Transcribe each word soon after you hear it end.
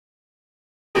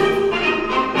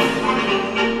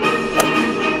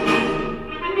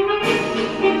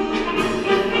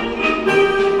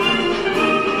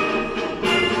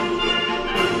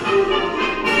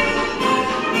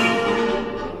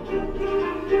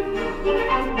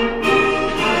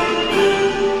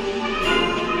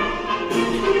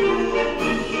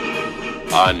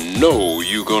I know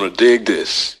you're gonna dig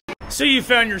this. So you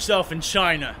found yourself in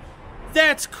China.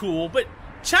 That's cool, but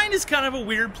China's kind of a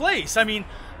weird place. I mean,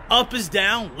 up is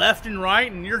down, left and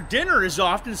right, and your dinner is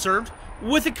often served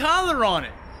with a collar on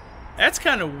it. That's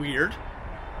kind of weird.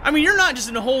 I mean, you're not just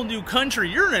in a whole new country,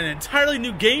 you're in an entirely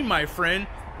new game, my friend.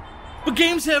 But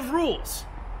games have rules.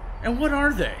 And what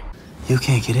are they? You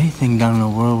can't get anything done in the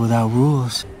world without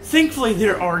rules. Thankfully,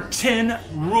 there are 10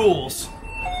 rules.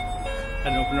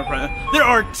 There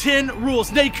are 10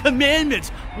 rules, nay,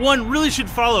 commandments one really should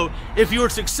follow if you are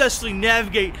to successfully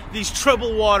navigate these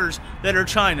troubled waters that are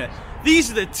China.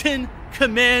 These are the 10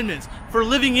 commandments for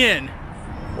living in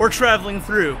or traveling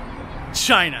through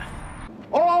China.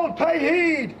 All pay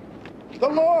heed. The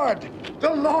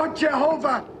Lord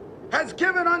Jehovah, has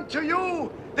given unto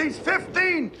you these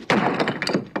 10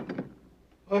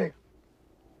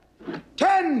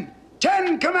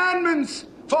 commandments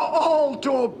for all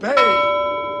to obey.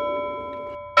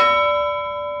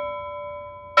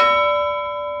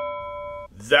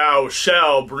 Thou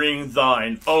shalt bring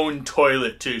thine own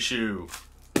toilet tissue.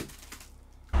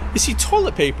 You see,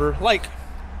 toilet paper, like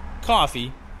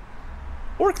coffee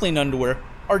or clean underwear,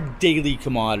 are daily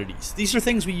commodities. These are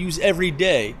things we use every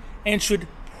day and should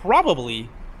probably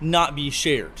not be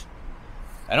shared.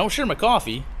 I don't share my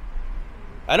coffee.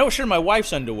 I don't share my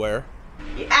wife's underwear.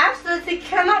 You absolutely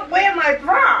cannot wear my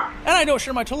bra. And I don't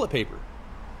share my toilet paper.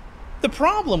 The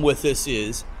problem with this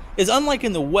is unlike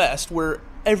in the West where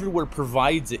everywhere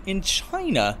provides it, in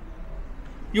China,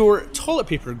 your toilet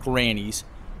paper grannies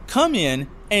come in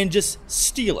and just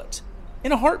steal it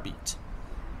in a heartbeat.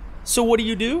 So what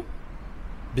do?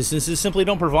 Businesses simply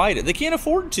don't provide it. They can't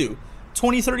afford to.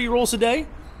 20, 30 rolls a day?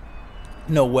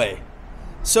 No way.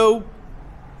 So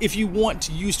if you want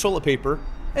to use toilet paper,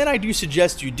 and I do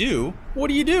suggest you do, what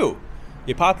do?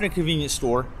 You pop in a convenience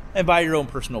store and buy your own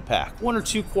personal pack. 1 or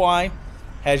 2 kwai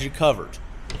has you covered.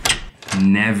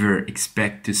 Never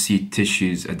expect to see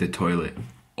tissues at the toilet.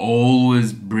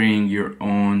 Always bring your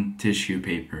own tissue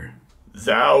paper.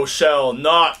 Thou shalt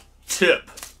not tip.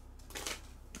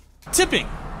 Tipping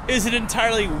is an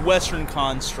entirely Western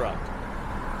construct.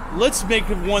 Let's make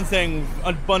one thing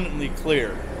abundantly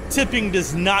clear. Tipping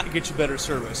does not get you better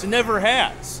service. It never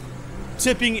has.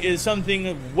 Tipping is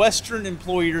something Western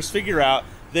employers figure out.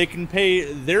 They can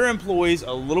pay their employees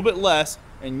a little bit less,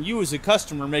 and you as a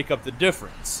customer make up the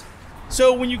difference.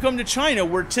 So when you come to China,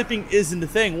 where tipping isn't a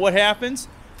thing, what happens?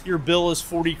 Your bill is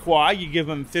 40 kwai, you give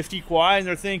them 50 kwai, and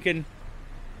they're thinking,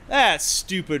 that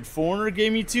stupid foreigner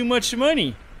gave me too much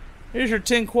money. Here's your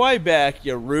 10 kwai back,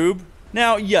 you rube.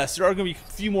 Now, yes, there are going to be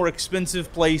a few more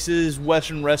expensive places,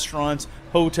 Western restaurants,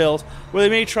 hotels, where they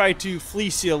may try to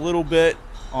fleece you a little bit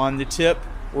on the tip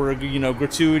or,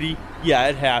 gratuity. Yeah,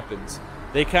 it happens.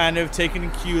 They kind of take in a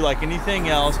cue like anything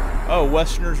else. Oh,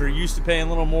 Westerners are used to paying a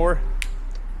little more.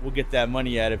 We'll get that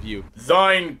money out of you.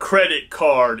 Thine credit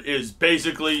card is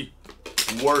basically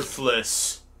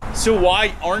worthless. So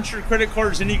why aren't your credit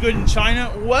cards any good in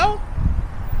China? Well,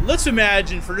 let's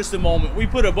imagine for just a moment we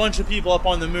put a bunch of people up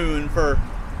on the moon for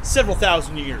several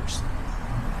thousand years.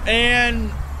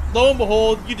 And lo and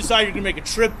behold, you decide you're gonna make a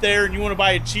trip there and you wanna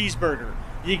buy a cheeseburger.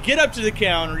 You get up to the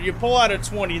counter, you pull out a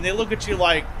 20, and they look at you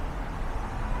like,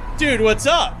 dude, what's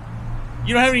up?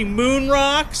 You don't have any moon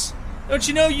rocks? Don't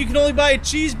you know you can only buy a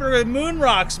cheeseburger with moon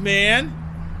rocks, man?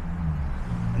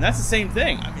 And that's the same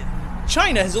thing. I mean,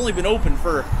 China has only been open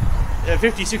for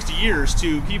 50, 60 years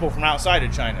to people from outside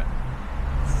of China.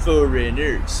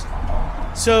 Foreigners.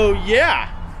 So yeah,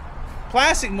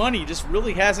 plastic money just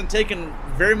really hasn't taken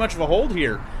very much of a hold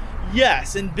here.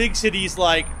 Yes, in big cities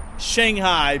like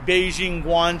Shanghai, Beijing,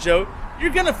 Guangzhou, you're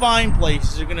gonna find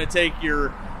places that are gonna take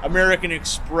your American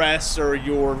Express or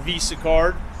your Visa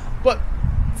card, but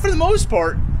for the most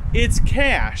part, it's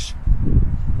cash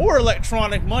or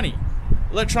electronic money.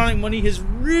 Electronic money has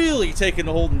really taken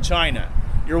a hold in China.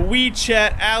 Your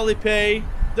WeChat, Alipay,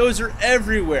 those are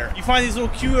everywhere. You find these little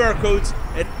QR codes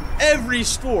at every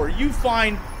store. You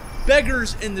find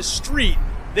beggars in the street.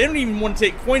 They don't even want to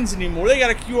take coins anymore. They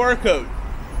got a QR code.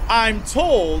 I'm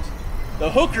told the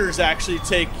hookers actually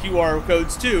take QR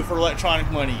codes too for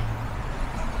electronic money.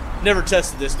 Never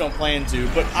tested this, don't plan to,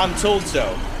 but I'm told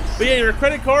so. But yeah, your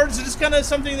credit cards are just kind of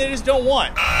something they just don't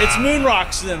want. It's moon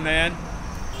rocks to them, man.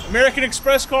 American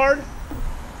Express card,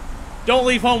 don't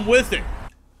leave home with it.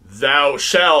 Thou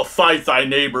shalt fight thy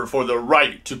neighbor for the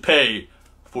right to pay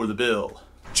for the bill.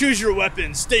 Choose your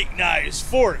weapons, steak knives,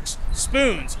 forks,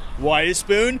 spoons. Why a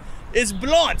spoon? It's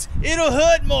blunt. It'll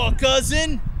hurt more,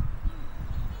 cousin.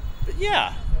 But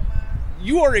yeah,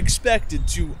 you are expected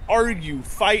to argue,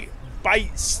 fight,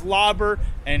 bite, slobber,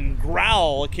 and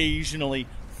growl occasionally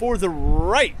for the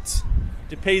right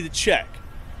to pay the check.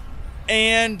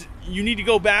 And you need to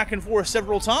go back and forth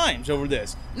several times over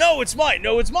this. No, it's mine.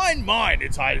 No, it's mine. Mine.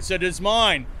 I said it's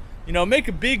mine. You know, make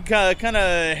a big kind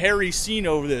of hairy scene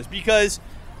over this, because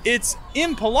it's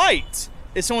impolite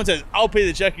if someone says, I'll pay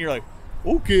the check, and you're like,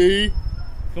 okay.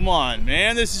 Come on,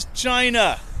 man. This is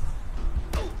China.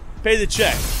 Pay the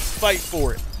check. Fight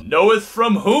for it. Knoweth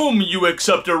from whom you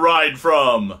accept a ride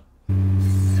from.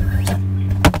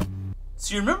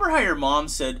 So you remember how your mom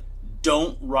said,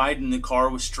 don't ride in the car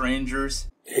with strangers?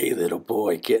 Hey, little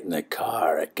boy, get in the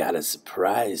car. I got a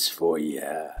surprise for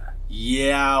you.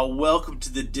 Yeah, welcome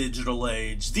to the digital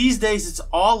age. These days, it's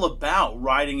all about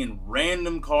riding in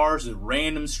random cars with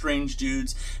random strange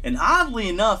dudes. And oddly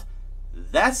enough,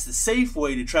 that's the safe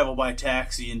way to travel by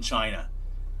taxi in China.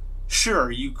 Sure,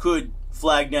 you could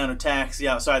flag down a taxi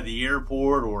outside the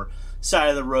airport or side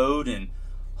of the road and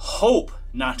hope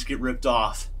not to get ripped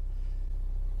off.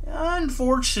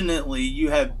 Unfortunately, you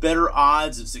have better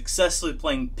odds of successfully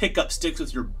playing pickup sticks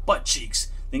with your butt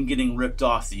cheeks than getting ripped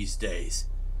off these days.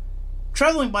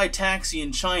 Traveling by taxi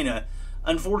in China,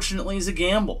 unfortunately, is a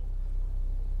gamble.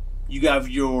 You have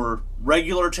your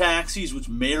regular taxis, which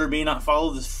may or may not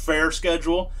follow the fare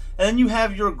schedule, and then you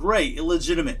have your gray,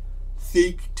 illegitimate,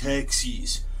 fake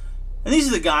taxis. And these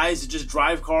are the guys that just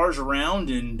drive cars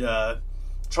around and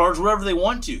charge wherever they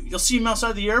want to. You'll see them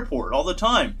outside the airport all the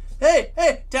time.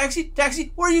 Hey,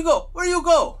 taxi, where you go? Where you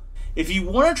go? If you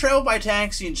want to travel by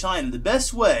taxi in China, the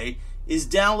best way is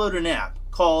download an app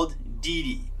called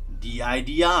Didi,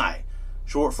 D-I-D-I,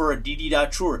 short for a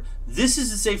Didi.tour. This is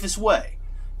the safest way.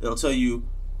 It'll tell you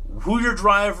who your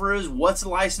driver is, what's the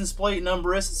license plate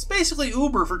number is. It's basically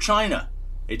Uber for China.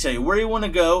 They tell you where you want to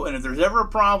go, and if there's ever a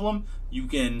problem, you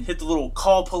can hit the little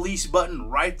call police button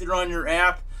right there on your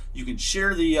app. You can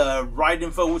share the ride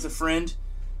info with a friend.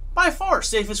 By far,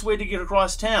 safest way to get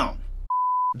across town.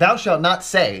 Thou shalt not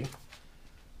say,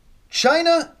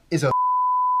 China is a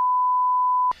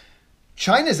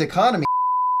China's economy.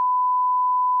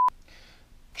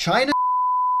 China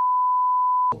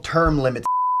term limits.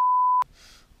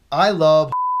 I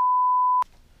love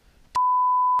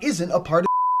isn't a part of.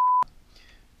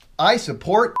 I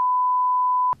support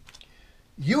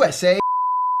USA.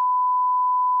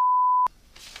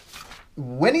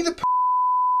 Winnie the Pooh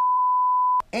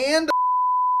and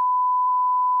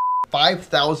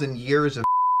 5,000 years of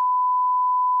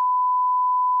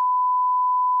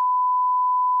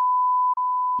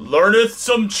Learneth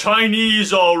some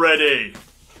Chinese already.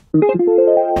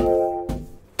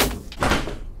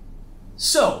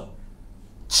 So,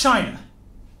 China.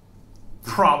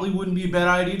 Probably wouldn't be a bad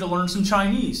idea to learn some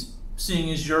Chinese, seeing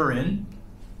as you're in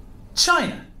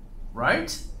China,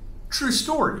 right? True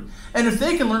story. And if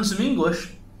they can learn some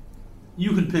English,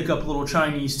 you can pick up a little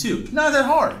Chinese too. Not that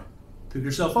hard. Pick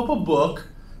yourself up a book,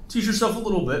 teach yourself a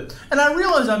little bit. And I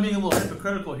realize I'm being a little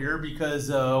hypocritical here because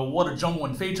what a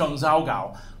zhongwen fei cheng zhao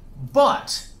gao.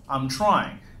 But I'm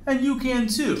trying. And you can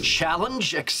too.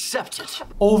 Challenge accepted.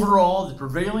 Overall, the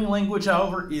prevailing language,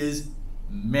 however, is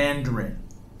Mandarin.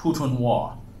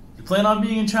 Putonghua. You plan on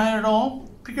being in China at all?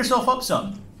 Pick yourself up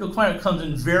some. You'll find it comes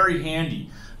in very handy.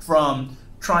 From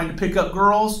trying to pick up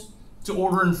girls to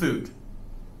ordering food.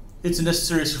 It's a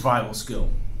necessary survival skill.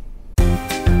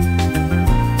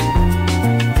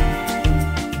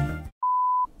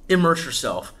 Immerse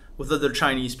yourself with other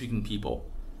Chinese-speaking people.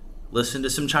 Listen to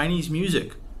some Chinese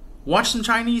music. Watch some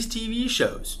Chinese TV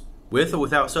shows, with or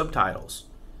without subtitles.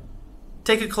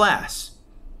 Take a class.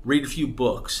 Read a few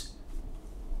books.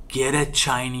 Get a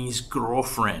Chinese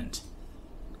girlfriend.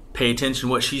 Pay attention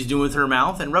to what she's doing with her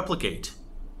mouth and replicate.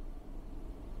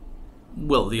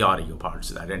 Well, the audio parts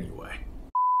of that anyway.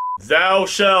 Thou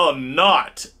shalt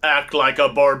not act like a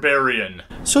barbarian.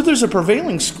 So there's a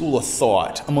prevailing school of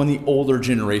thought among the older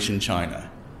generation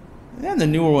China, and the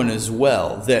newer one as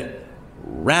well, that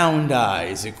round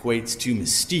eyes equates to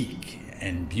mystique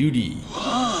and beauty,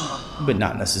 but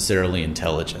not necessarily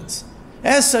intelligence.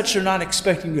 As such, they're not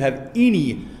expecting to have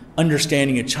any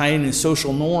understanding of Chinese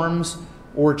social norms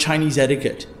or Chinese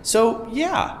etiquette. So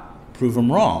yeah, prove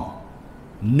them wrong.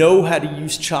 Know how to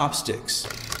use chopsticks.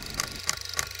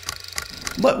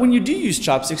 But when you do use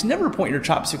chopsticks, never point your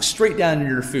chopsticks straight down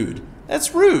into your food.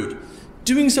 That's rude.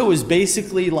 Doing so is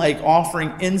basically like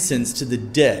offering incense to the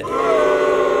dead.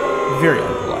 Very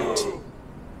impolite.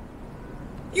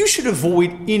 You should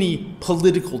avoid any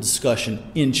political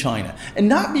discussion in China. And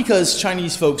not because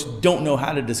Chinese folks don't know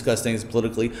how to discuss things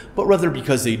politically, but rather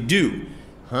because they do.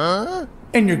 And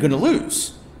you're gonna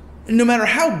lose. No matter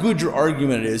how good your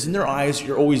argument is, in their eyes,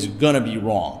 you're always gonna be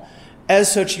wrong.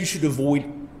 As such, you should avoid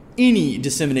any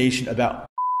dissemination about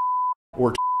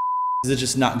or it's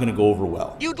just not gonna go over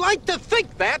well. You'd like to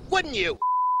think that, wouldn't you?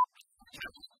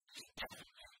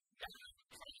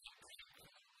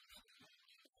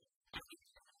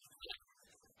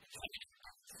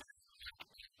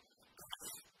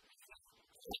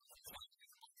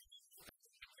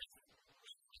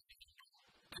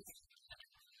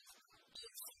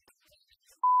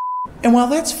 And while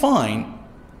that's fine,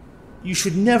 you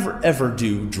should never ever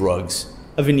do drugs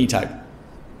of any type.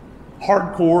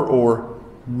 Hardcore or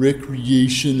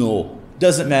recreational,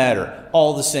 doesn't matter,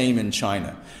 all the same in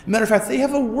China. Matter of fact, they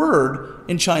have a word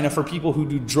in China for people who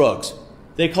do drugs.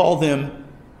 They call them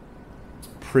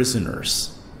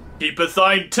prisoners. Keep a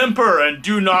fine temper and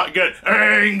do not get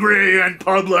angry in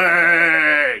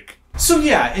public. So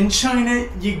yeah, in China,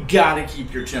 you gotta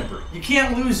keep your temper. You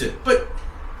can't lose it. But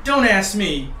don't ask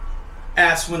me,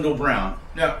 ask Wendell Brown.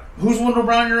 Now, who's Wendell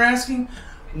Brown, you're asking?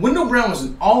 Wendell Brown was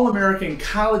an all-American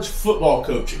college football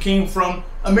coach. He came from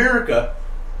America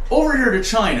over here to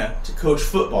China to coach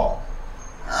football.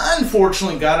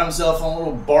 Unfortunately, got himself a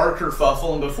little bar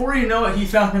kerfuffle, and before you know it, he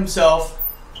found himself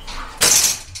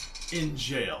in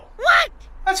jail. What?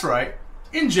 That's right,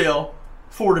 in jail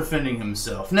for defending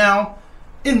himself. Now,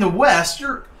 in the West,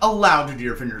 you're allowed to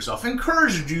defend yourself,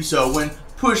 encouraged to do so when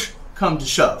push comes to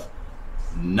shove.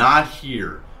 Not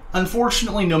here.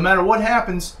 Unfortunately, no matter what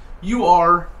happens, you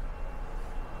are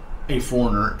a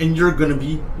foreigner and you're going to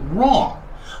be wrong.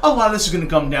 A lot of this is going to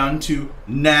come down to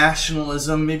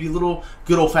nationalism, maybe a little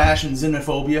good old-fashioned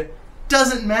xenophobia.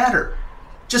 Doesn't matter.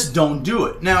 Just don't do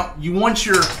it. Now, you want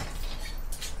your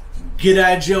get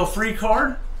out of jail free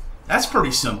card? That's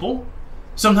pretty simple.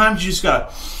 Sometimes you just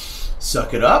got to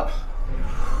suck it up,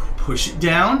 push it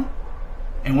down,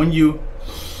 and when you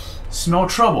smell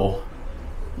trouble,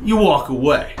 you walk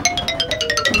away.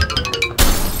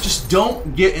 Just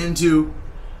don't get into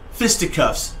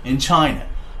fisticuffs in China.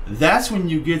 That's when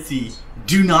you get the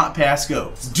do not pass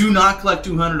go. Do not collect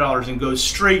 $200 and go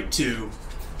straight to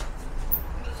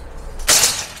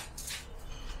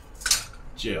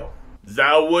jail.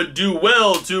 Thou would do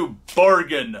well to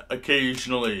bargain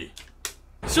occasionally.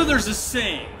 So there's a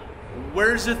saying,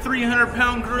 where's a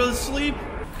 300-pound gorilla sleep?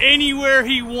 Anywhere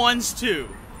he wants to.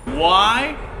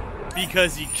 Why?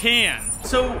 Because he can.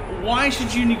 So why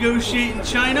should you negotiate in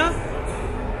China?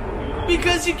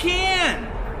 Because you can.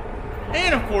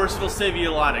 And of course, it'll save you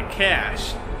a lot of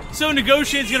cash. So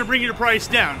negotiating's gonna bring your price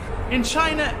down. In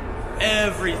China,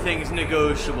 everything's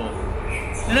negotiable.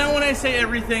 And now when I say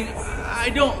everything, I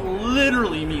don't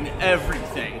literally mean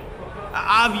everything.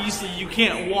 Obviously, you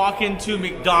can't walk into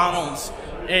McDonald's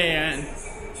and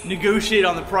negotiate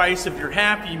on the price of your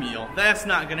Happy Meal. That's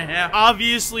not gonna happen.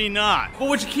 Obviously not. But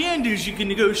what you can do is you can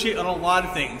negotiate on a lot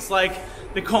of things, like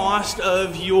the cost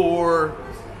of your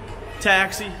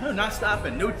taxi. Oh, not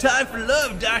stopping. No time for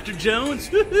love, Dr. Jones.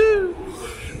 Woohoo!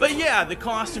 But yeah, the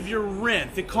cost of your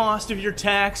rent, the cost of your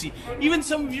taxi, even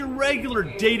some of your regular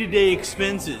day-to-day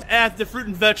expenses at the fruit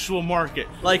and vegetable market,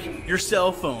 like your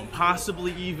cell phone,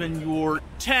 possibly even your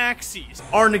taxis,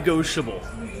 are negotiable.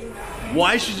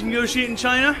 Why should you negotiate in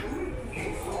China?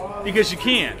 Because you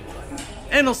can.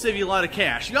 And it'll save you a lot of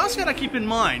cash. You also gotta keep in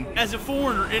mind, as a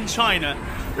foreigner in China,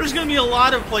 there's gonna be a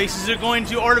lot of places that are going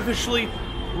to artificially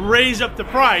raise up the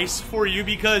price for you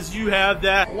because you have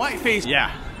that white face.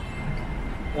 Yeah,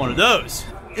 one of those.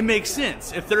 It makes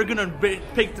sense. If they're gonna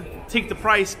take the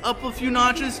price up a few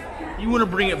notches, you wanna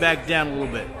bring it back down a little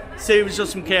bit. Save yourself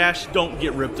some cash, don't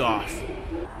get ripped off.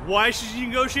 Why should you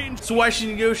negotiate? So why should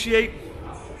you negotiate?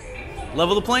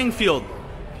 Level the playing field.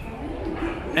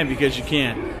 And because you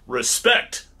can.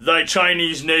 Respect thy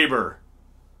Chinese neighbor.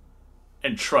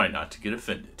 And try not to get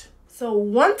offended. So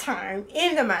one time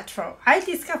in the metro, I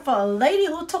discovered a lady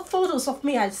who took photos of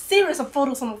me, a series of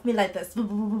photos of me like this.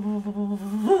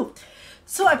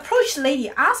 So I approached the lady,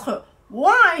 asked her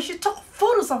why she took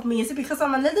photos of me. Is it because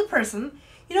I'm a little person?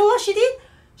 You know what she did?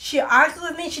 She argued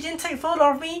with me, she didn't take a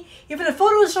photo of me. Even the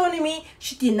photo was showing me,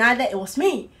 she denied that it was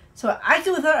me. So I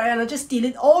argued with her and I just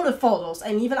deleted all the photos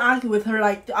and even argued with her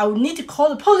like I would need to call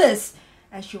the police,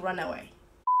 and she ran away.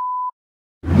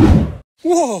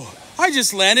 Whoa, I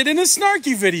just landed in a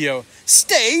Snarky video.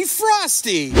 Stay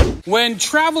frosty! When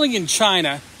traveling in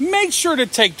China, make sure to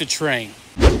take the train.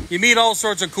 You meet all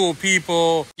sorts of cool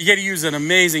people, you get to use an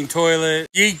amazing toilet,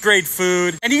 you eat great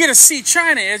food, and you get to see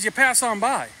China as you pass on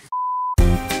by.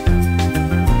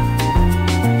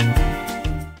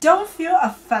 Don't feel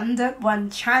offended when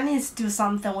Chinese do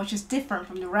something which is different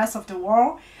from the rest of the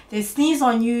world. They sneeze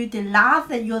on you, they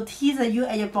laugh at you, tease at you,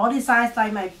 at your body size,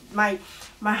 like my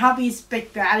my hubby's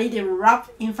big belly, they rub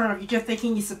in front of you just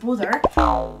thinking it's a Buddha,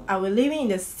 are we living in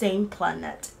the same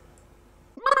planet?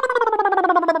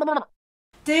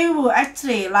 They will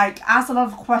actually like ask a lot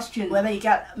of questions, whether you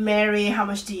get married, how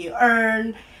much do you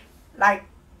earn, like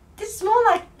this is more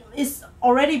like it's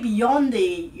already beyond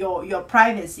your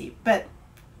privacy, but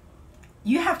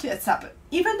you have to accept it.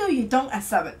 Even though you don't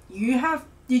accept it, you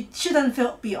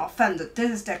shouldn't be offended.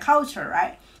 This is their culture,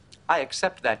 right? I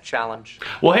accept that challenge.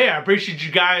 Well, hey, I appreciate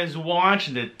you guys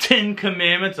watching the 10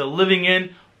 Commandments of living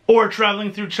in or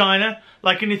traveling through China.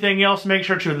 Like anything else, make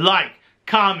sure to like,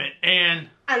 comment, and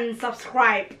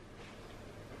unsubscribe.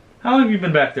 How long have you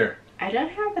been back there? I don't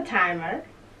have a timer.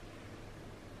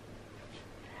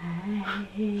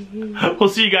 We'll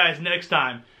see you guys next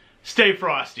time. Stay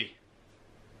frosty.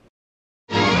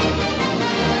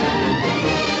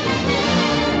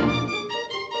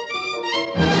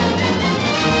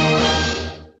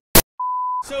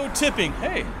 So tipping.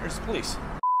 Hey, there's the police.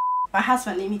 My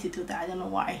husband need me to do that. I don't know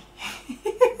why.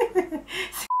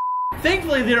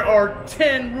 Thankfully, there are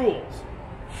 10 rules.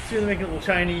 See, they make a little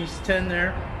Chinese 10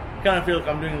 there. Kind of feel like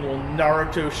I'm doing a little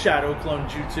Naruto shadow clone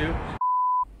jutsu.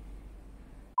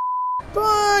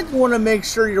 But you want to make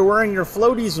sure you're wearing your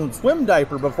floaties and swim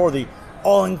diaper before the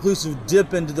all-inclusive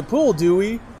dip into the pool, do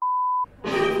we?